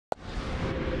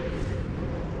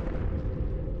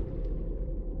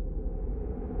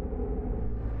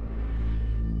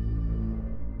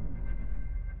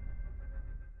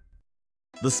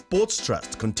The Sports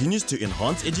Trust continues to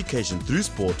enhance education through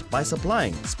sport by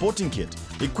supplying sporting kit,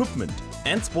 equipment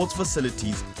and sports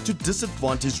facilities to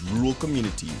disadvantaged rural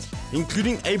communities,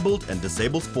 including abled and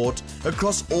disabled sport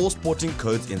across all sporting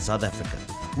codes in South Africa.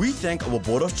 We thank our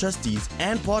Board of Trustees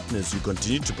and partners who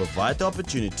continue to provide the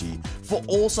opportunity for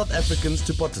all South Africans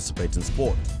to participate in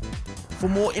sport. For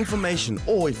more information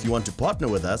or if you want to partner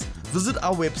with us, visit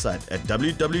our website at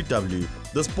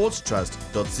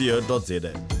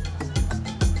www.thesportstrust.co.za.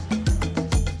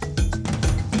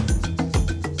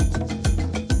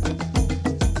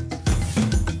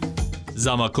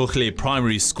 Zamakhuhle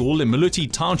Primary School in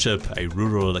Maluti Township, a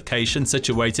rural location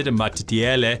situated in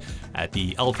Matatiele at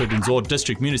the Alfred Nzo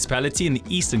District Municipality in the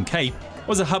Eastern Cape,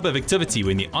 was a hub of activity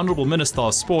when the Honourable Minister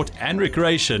of Sport and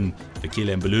Recreation,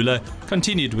 Fikile Mbalula,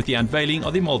 continued with the unveiling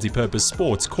of the multi-purpose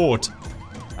sports court.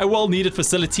 A well-needed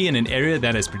facility in an area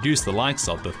that has produced the likes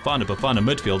of the Bafana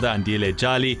midfielder Andile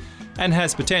Jali and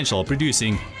has potential of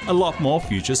producing a lot more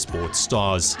future sports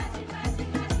stars.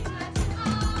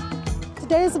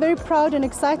 Today is a very proud and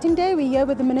exciting day. We're here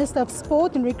with the Minister of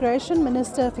Sport and Recreation,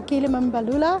 Minister Fikile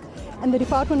Mbalula, and the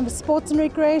Department of Sports and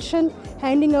Recreation,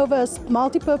 handing over a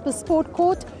multi-purpose sport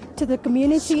court to the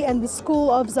community and the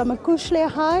school of Zamakhuhle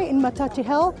High in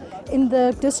Matatiele in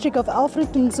the district of Alfred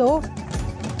Nzo.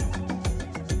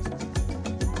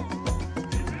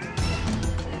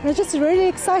 It's just really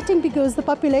exciting because the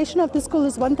population of the school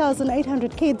is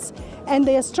 1,800 kids and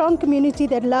they're a strong community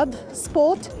that love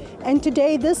sport. And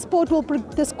today this court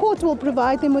will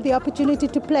provide them with the opportunity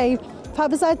to play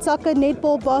five-a-side soccer,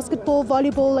 netball, basketball,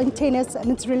 volleyball and tennis,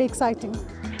 and it's really exciting.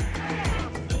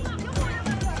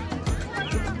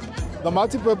 The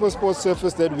multi-purpose sports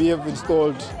surface that we have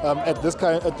installed at this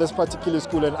particular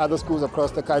school and other schools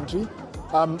across the country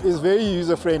is very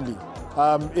user-friendly.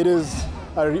 It is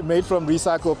made from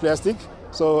recycled plastic,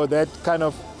 so that kind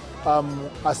of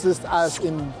assists us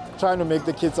in trying to make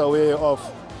the kids aware of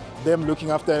them looking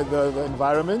after the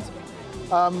environment.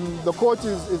 The court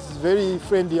is very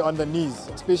friendly on the knees,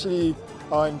 especially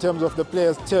in terms of the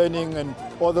players turning and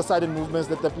all the sudden movements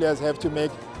that the players have to make,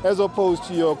 as opposed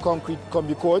to your concrete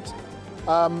combi court.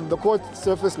 The court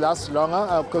surface lasts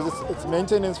longer because it's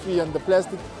maintenance free, and the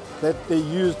plastic that they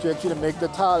use to actually make the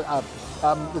tile up,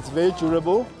 it's very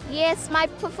durable. Yes, my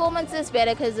performance is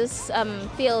better because this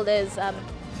field is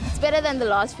it's better than the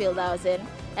last field I was in,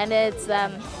 and it's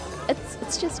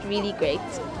just really great,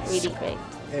 really great.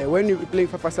 When we play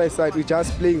five-a-side side, we're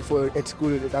just playing at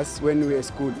school. That's when we're at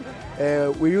school.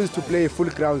 We used to play full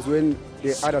grounds when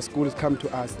the other schools come to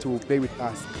us to play with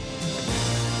us.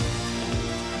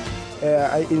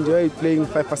 I enjoy playing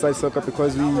five-a-side soccer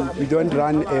because we don't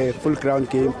run a full ground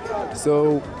game.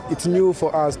 So it's new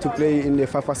for us to play in a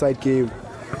five-a-side game.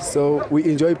 So we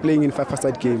enjoy playing in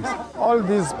five-a-side games. All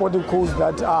these sporting codes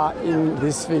that are in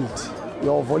this field,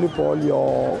 your volleyball,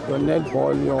 your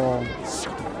netball,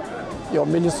 your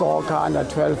mini soccer, under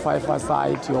 12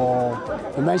 5-a-side,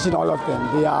 you mentioned all of them.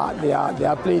 They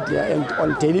are played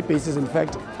on daily basis, in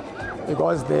fact,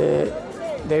 because there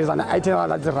is an itinerary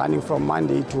that's running from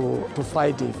Monday to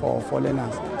Friday for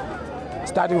learners,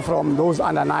 starting from those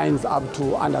under 9s up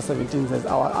to under 17s, as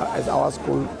our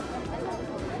school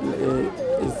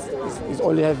is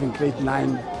only having grade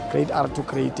 9, grade R to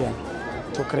grade 10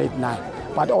 to grade 9.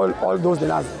 But all those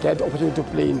learners get opportunity to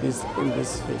play in this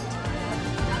field.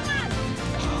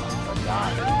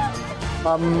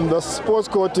 The sports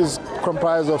court is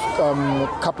comprised of a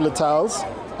couple of tiles.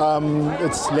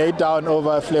 It's laid down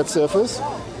over a flat surface.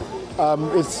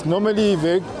 It's normally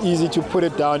very easy to put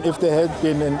it down if there had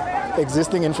been an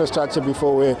existing infrastructure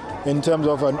before, in terms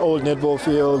of an old netball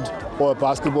field or a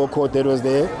basketball court that was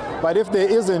there. But if there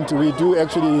isn't, we do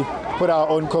actually put our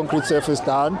own concrete surface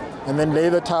down and then lay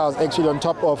the tiles actually on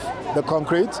top of the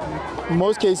concrete. In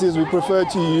most cases, we prefer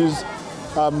to use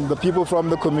the people from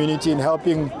the community in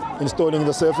helping installing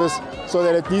the surface, so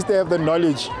that at least they have the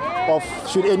knowledge of,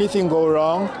 should anything go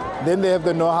wrong, then they have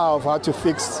the know-how of how to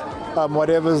fix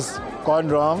whatever's gone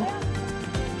wrong.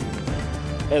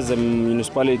 As a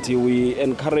municipality, we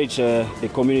encourage the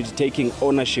community taking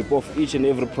ownership of each and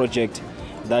every project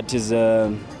that is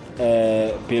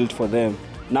built for them.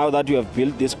 Now that we have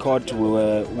built this court,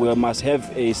 we must have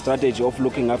a strategy of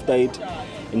looking after it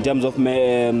in terms of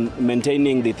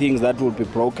maintaining the things that will be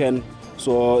broken.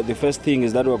 So the first thing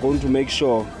is that we're going to make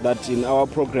sure that in our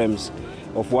programs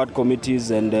of ward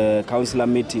committees and councillor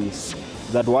meetings,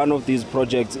 that one of these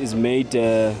projects is made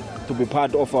to be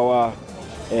part of our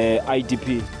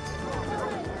IDP.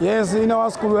 Yes, in our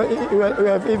school we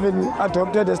have even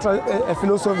adopted a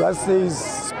philosophy that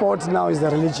says sport now is a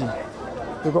religion,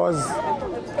 because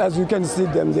as you can see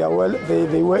them, they are well.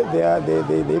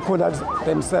 They conduct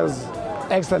themselves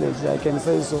excellently. I can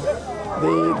say so.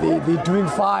 They're doing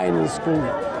fine in school.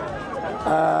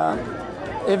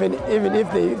 Even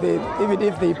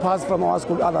if they pass from our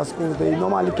school to other schools, they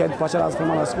normally get bachelors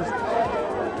from other schools.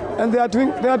 And they are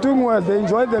doing well. They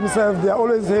enjoy themselves. They are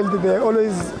always healthy. They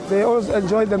always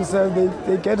enjoy themselves.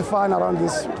 They get fun around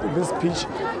this pitch,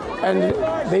 and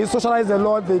they socialize a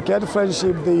lot. They get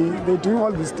friendship. They do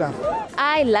all this stuff.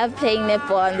 I love playing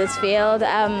netball on this field.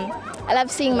 I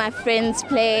love seeing my friends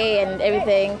play and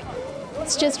everything.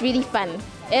 It's just really fun.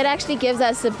 It actually gives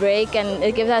us a break and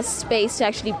it gives us space to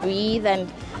actually breathe. And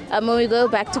when we go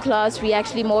back to class, we're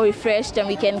actually more refreshed and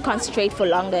we can concentrate for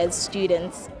longer as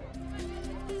students.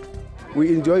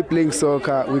 We enjoy playing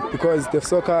soccer because the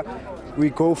soccer, we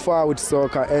go far with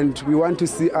soccer, and we want to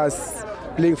see us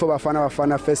playing for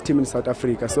Bafana first team in South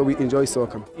Africa. So we enjoy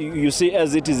soccer. You see,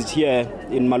 as it is here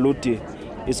in Maluti,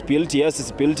 it's built, yes,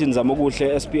 it's built in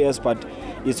Zamoguhle SPS, but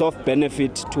it's of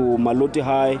benefit to Maluti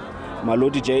High,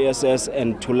 Maluti JSS,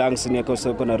 and Tulang Senior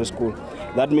Secondary School.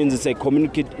 That means it's a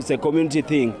community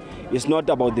thing. It's not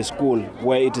about the school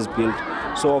where it is built.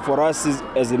 So for us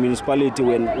as a municipality,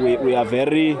 when we are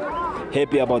very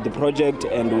happy about the project,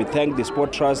 and we thank the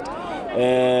Sport Trust.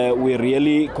 We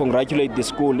really congratulate the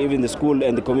school, even the school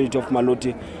and the community of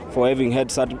Maluti, for having had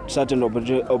such an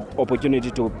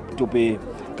opportunity to be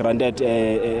granted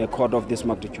a court of this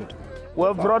magnitude. We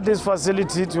have brought this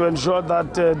facility to ensure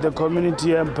that the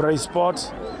community embrace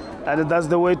sport, and that's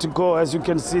the way to go. As you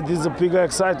can see, this is a bigger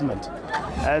excitement,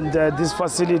 and this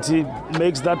facility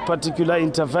makes that particular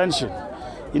intervention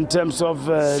in terms of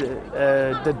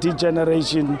the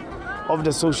degeneration of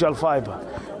the social fiber.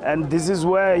 And this is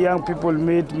where young people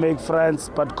meet, make friends,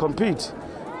 but compete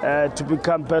to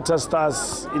become better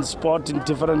stars in sport in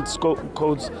different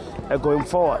codes going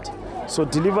forward. So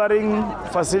delivering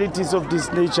facilities of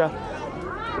this nature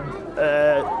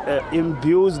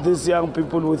imbues these young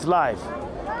people with life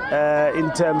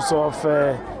in terms of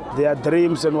their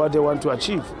dreams and what they want to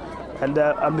achieve. And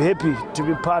I'm happy to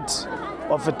be part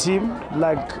of a team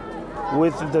like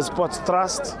with the Sports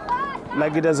Trust,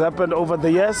 like it has happened over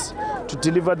the years, to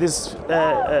deliver these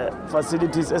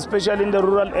facilities, especially in the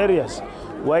rural areas.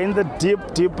 We're in the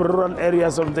deep rural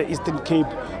areas of the Eastern Cape,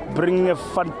 bringing a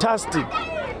fantastic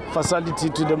facility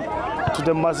to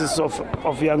the masses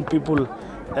of young people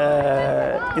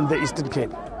in the Eastern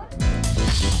Cape.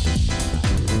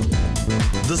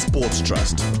 The Sports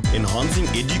Trust, enhancing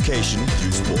education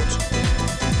through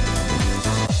sport.